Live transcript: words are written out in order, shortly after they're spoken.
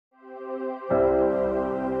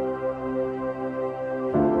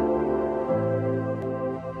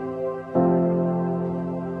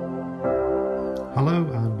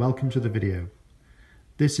welcome to the video.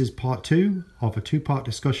 This is part 2 of a two-part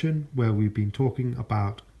discussion where we've been talking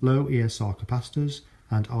about low ESR capacitors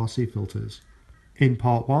and RC filters. In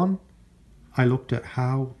part 1, I looked at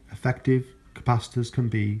how effective capacitors can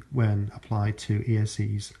be when applied to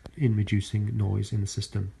ESCs in reducing noise in the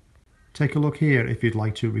system. Take a look here if you'd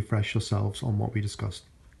like to refresh yourselves on what we discussed.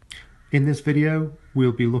 In this video,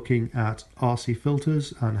 we'll be looking at RC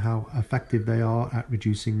filters and how effective they are at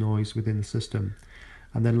reducing noise within the system.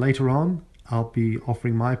 And then later on, I'll be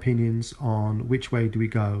offering my opinions on which way do we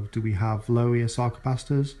go. Do we have low ESR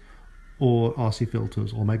capacitors or RC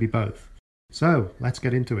filters, or maybe both? So let's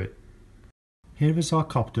get into it. Here is our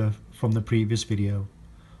copter from the previous video.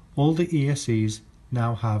 All the ESCs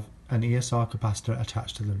now have an ESR capacitor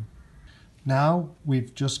attached to them. Now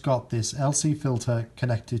we've just got this LC filter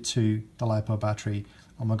connected to the LiPo battery,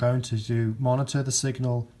 and we're going to monitor the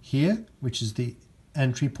signal here, which is the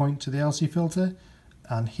entry point to the LC filter,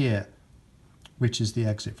 and here, which is the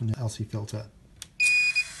exit from the LC filter.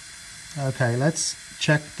 Okay, let's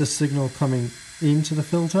check the signal coming into the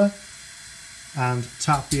filter and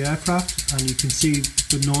tap the aircraft, and you can see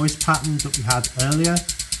the noise pattern that we had earlier.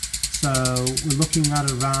 So we're looking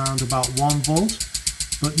at around about 1 volt.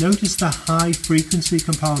 But notice the high frequency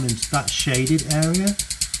component, that shaded area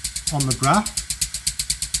on the graph.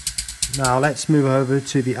 Now let's move over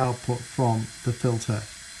to the output from the filter.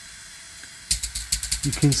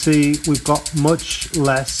 You can see we've got much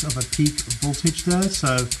less of a peak voltage there,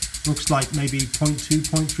 so looks like maybe 0.2,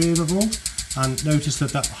 0.3 of a volt. And notice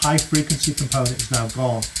that that high frequency component is now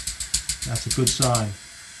gone. That's a good sign.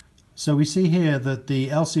 So we see here that the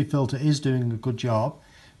LC filter is doing a good job.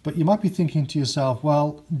 But you might be thinking to yourself,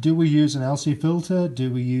 well, do we use an LC filter? Do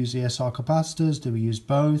we use ESR capacitors? Do we use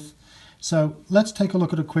both? So let's take a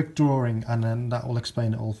look at a quick drawing, and then that will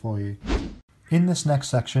explain it all for you. In this next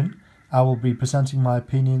section, I will be presenting my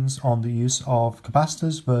opinions on the use of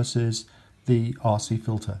capacitors versus the RC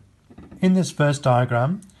filter. In this first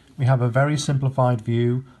diagram, we have a very simplified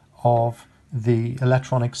view of the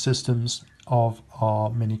electronic systems of our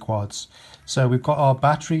mini quads. So we've got our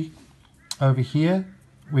battery over here,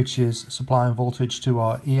 which is supplying voltage to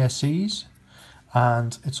our ESCs,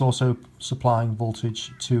 and it's also supplying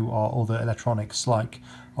voltage to our other electronics like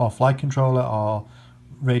our flight controller, our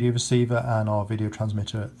radio receiver, and our video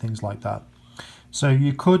transmitter, things like that. So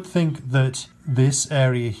you could think that this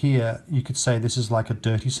area here, you could say this is like a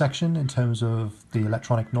dirty section in terms of the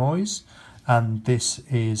electronic noise, and this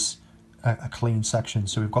is a clean section.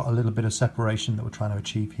 So we've got a little bit of separation that we're trying to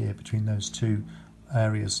achieve here between those two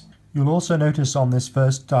areas. You'll also notice on this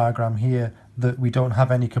first diagram here that we don't have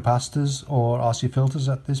any capacitors or RC filters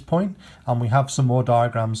at this point, and we have some more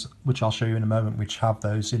diagrams which I'll show you in a moment which have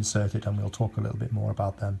those inserted, and we'll talk a little bit more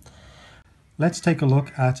about them. Let's take a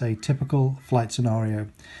look at a typical flight scenario.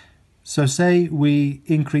 So say we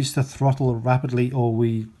increase the throttle rapidly, or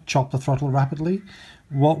we chop the throttle rapidly.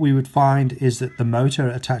 What we would find is that the motor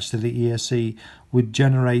attached to the ESC would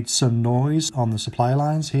generate some noise on the supply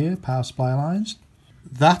lines here, power supply lines.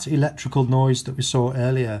 That electrical noise that we saw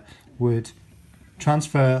earlier would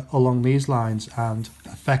transfer along these lines and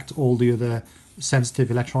affect all the other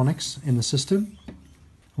sensitive electronics in the system.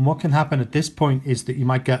 And what can happen at this point is that you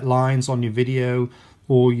might get lines on your video,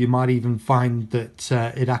 or you might even find that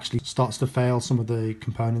it actually starts to fail some of the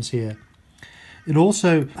components here. It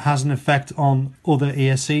also has an effect on other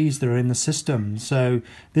ESCs that are in the system. So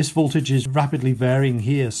this voltage is rapidly varying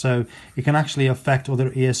here, so it can actually affect other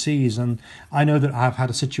ESCs. And I know that I've had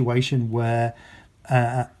a situation where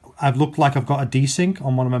I've looked like I've got a desync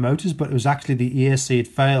on one of my motors, but it was actually the ESC had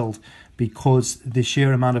failed because the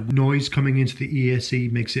sheer amount of noise coming into the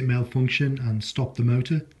ESC makes it malfunction and stop the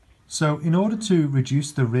motor. So in order to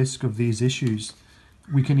reduce the risk of these issues,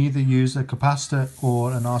 we can either use a capacitor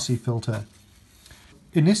or an RC filter.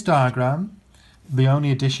 In this diagram, the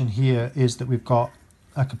only addition here is that we've got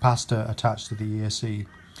a capacitor attached to the ESC.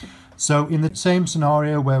 So in the same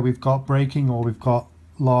scenario where we've got braking or we've got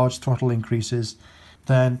large throttle increases,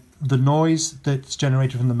 then the noise that's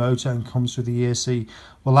generated from the motor and comes through the ESC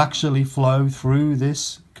will actually flow through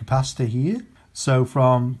this capacitor here. So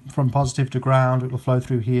from positive to ground, it will flow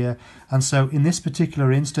through here. And so in this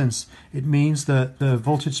particular instance, it means that the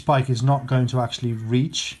voltage spike is not going to actually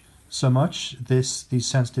reach so much these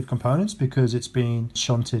sensitive components because it's being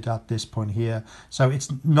shunted at this point here. So it's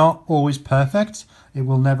not always perfect. It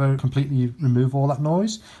will never completely remove all that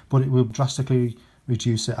noise, but it will drastically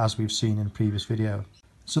reduce it, as we've seen in the previous video.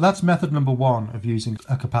 So that's method number 1 of using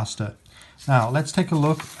a capacitor. Now let's take a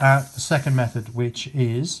look at the second method, which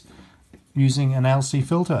is using an LC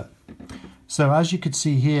filter. So as you can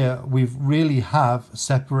see here, we've really have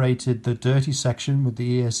separated the dirty section with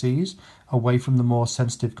the ESCs away from the more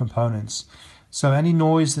sensitive components. So any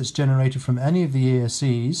noise that's generated from any of the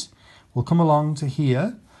ESCs will come along to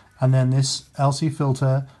here, and then this LC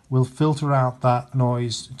filter will filter out that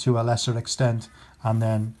noise to a lesser extent, and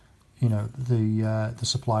then the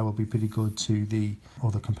supply will be pretty good to the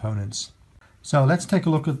other components. So let's take a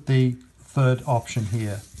look at the third option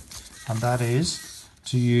here, and that is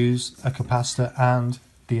to use a capacitor and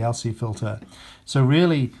the LC filter. So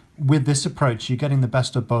really, with this approach, you're getting the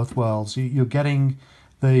best of both worlds. You're getting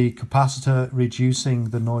the capacitor reducing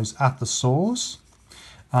the noise at the source,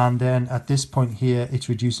 and then at this point here, it's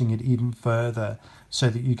reducing it even further so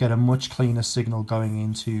that you get a much cleaner signal going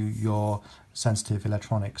into your sensitive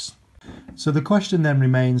electronics. So the question then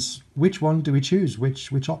remains, which one do we choose?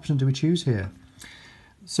 Which option do we choose here?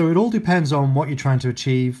 So it all depends on what you're trying to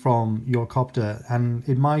achieve from your copter, and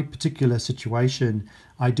in my particular situation,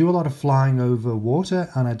 I do a lot of flying over water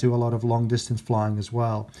and I do a lot of long distance flying as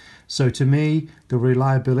well. So to me, the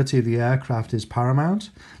reliability of the aircraft is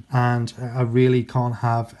paramount, and I really can't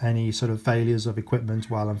have any sort of failures of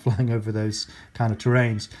equipment while I'm flying over those kind of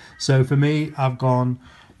terrains. So for me, I've gone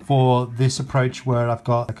for this approach where I've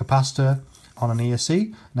got a capacitor on an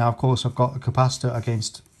ESC. Now, of course, I've got a capacitor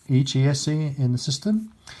against each ESC in the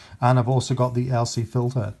system, and I've also got the LC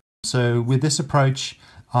filter. So with this approach,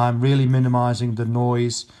 I'm really minimizing the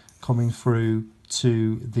noise coming through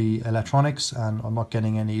to the electronics, and I'm not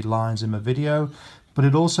getting any lines in my video. But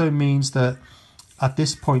it also means that at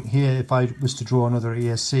this point here, if I was to draw another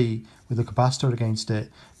ESC with a capacitor against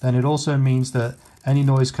it, then it also means that any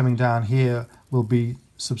noise coming down here will be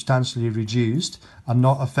substantially reduced and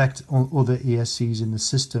not affect other ESCs in the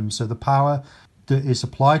system. So the power that is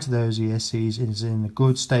applied to those ESCs is in a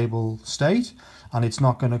good stable state, and it's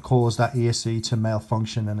not going to cause that ESC to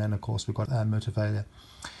malfunction, and then of course we've got motor failure.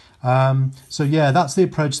 So yeah, that's the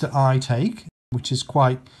approach that I take, which is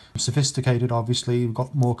quite sophisticated. Obviously, we've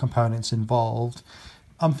got more components involved.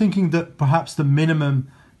 I'm thinking that perhaps the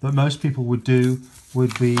minimum that most people would do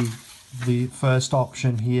would be the first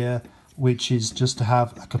option here, which is just to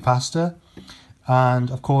have a capacitor, and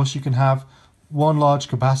of course you can have one large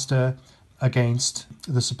capacitor against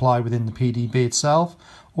the supply within the PDB itself,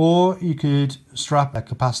 or you could strap a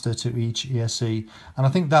capacitor to each ESC, and I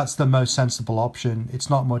think that's the most sensible option. It's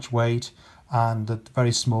not much weight and they're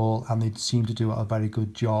very small, and they seem to do a very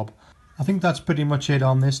good job. I think that's pretty much it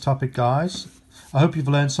on this topic, guys. I hope you've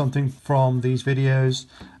learned something from these videos,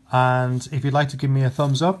 and if you'd like to give me a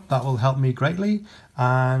thumbs up, that will help me greatly.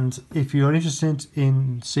 And if you're interested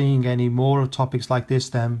in seeing any more topics like this,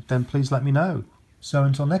 then please let me know. So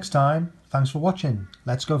until next time, thanks for watching.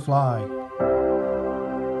 Let's go fly.